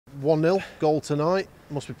1-0 goal tonight.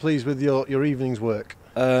 Must be pleased with your evening's work.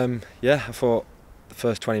 Yeah, I thought the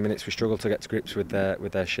first 20 minutes we struggled to get to grips with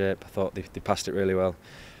their shape. I thought they passed it really well,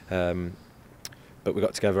 but we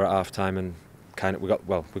got together at half time and we got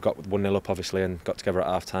 1-0 up obviously, and got together at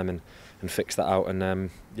half time and fixed that out. And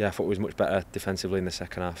yeah, I thought it was much better defensively in the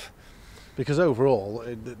second half. Because overall,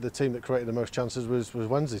 the team that created the most chances was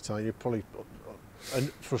Wednesday tonight. You're probably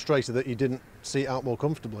frustrated that you didn't see it out more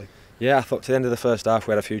comfortably. Yeah, I thought to the end of the first half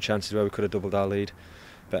we had a few chances where we could have doubled our lead.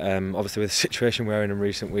 But obviously with the situation we're in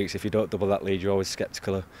recent weeks, if you don't double that lead, you're always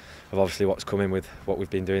sceptical of obviously what's coming with what we've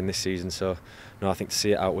been doing this season. So no, I think to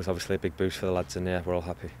see it out was obviously a big boost for the lads, and yeah, we're all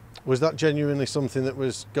happy. Was that genuinely something that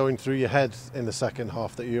was going through your head in the second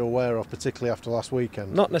half that you're aware of, particularly after last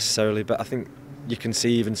weekend? Not necessarily, but I think you can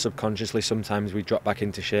see even subconsciously sometimes we drop back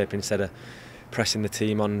into shape instead of pressing the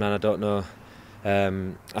team on, and I don't know.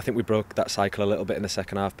 I think we broke that cycle a little bit in the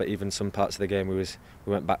second half, but even some parts of the game we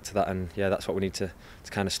went back to that, and yeah, that's what we need to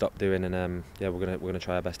kind of stop doing, and yeah, we're gonna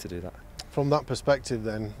try our best to do that. From that perspective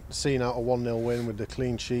then, seeing out a 1-0 win with the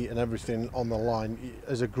clean sheet and everything on the line,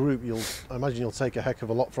 as a group I imagine you'll take a heck of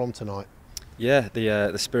a lot from tonight. Yeah,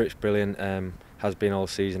 the spirit's brilliant, has been all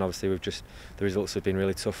season. Obviously the results have been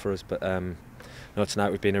really tough for us, but no, tonight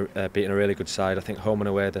we've been beating a really good side. I think home and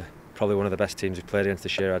away they're probably one of the best teams we've played against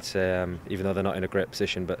this year, I'd say, even though they're not in a great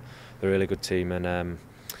position, but they're a really good team, and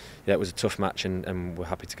yeah, it was a tough match, and we're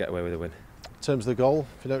happy to get away with a win. In terms of the goal,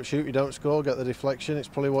 if you don't shoot, you don't score, get the deflection, it's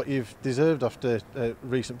probably what you've deserved after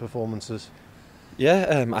recent performances.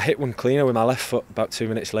 Yeah, I hit one cleaner with my left foot about 2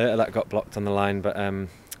 minutes later, that got blocked on the line, but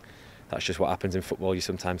that's just what happens in football. You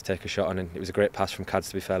sometimes take a shot on, and it was a great pass from Cads,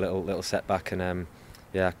 to be fair, little setback, and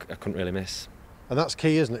yeah, I couldn't really miss. And that's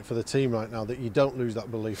key, isn't it, for the team right now, that you don't lose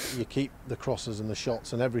that belief, that you keep the crosses and the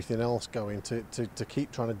shots and everything else going to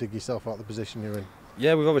keep trying to dig yourself out of the position you're in.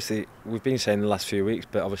 Yeah, we've been saying the last few weeks,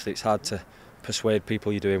 but obviously it's hard to persuade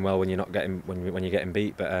people you're doing well when you're not getting when you're getting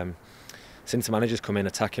beat. But since the manager's come in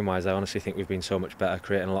attacking wise, I honestly think we've been so much better,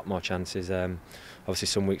 creating a lot more chances. Obviously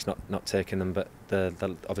some weeks not taking them, but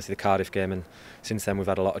obviously the Cardiff game, and since then we've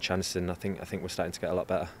had a lot of chances, and I think we're starting to get a lot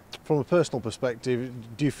better. From a personal perspective,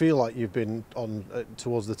 do you feel like you've been on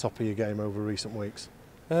towards the top of your game over recent weeks?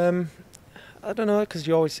 I don't know, because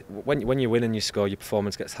you always when you win and you score, your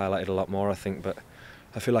performance gets highlighted a lot more, I think. But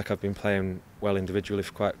I feel like I've been playing well individually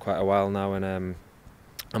for quite a while now, and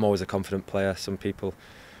I'm always a confident player. Some people,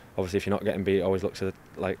 obviously, if you're not getting beat, it always looks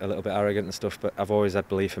like a little bit arrogant and stuff. But I've always had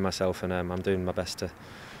belief in myself, and I'm doing my best to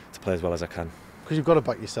play as well as I can. Because you've got to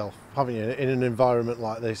back yourself, haven't you? In an environment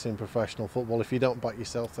like this in professional football, if you don't back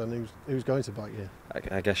yourself, then who's going to back you?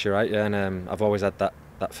 I guess you're right, yeah. And I've always had that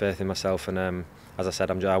faith in myself, and as I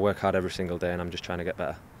said, I work hard every single day, and I'm just trying to get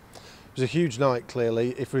better. It was a huge night,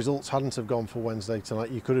 clearly. If results hadn't have gone for Wednesday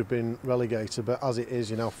tonight, you could have been relegated, but as it is,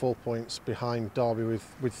 you're now 4 points behind Derby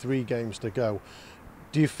with 3 games to go.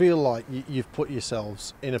 Do you feel like you've put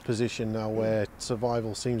yourselves in a position now where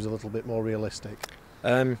survival seems a little bit more realistic?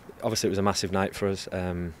 Obviously it was a massive night for us,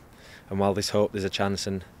 and while there's hope, there's a chance,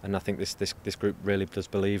 and I think this group really does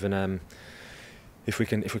believe, and if we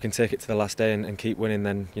can take it to the last day and keep winning,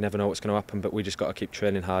 then you never know what's going to happen. But we just got to keep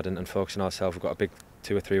training hard and focusing on ourselves. We've got a big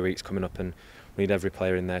 2 or 3 weeks coming up, and we need every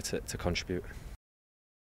player in there to contribute.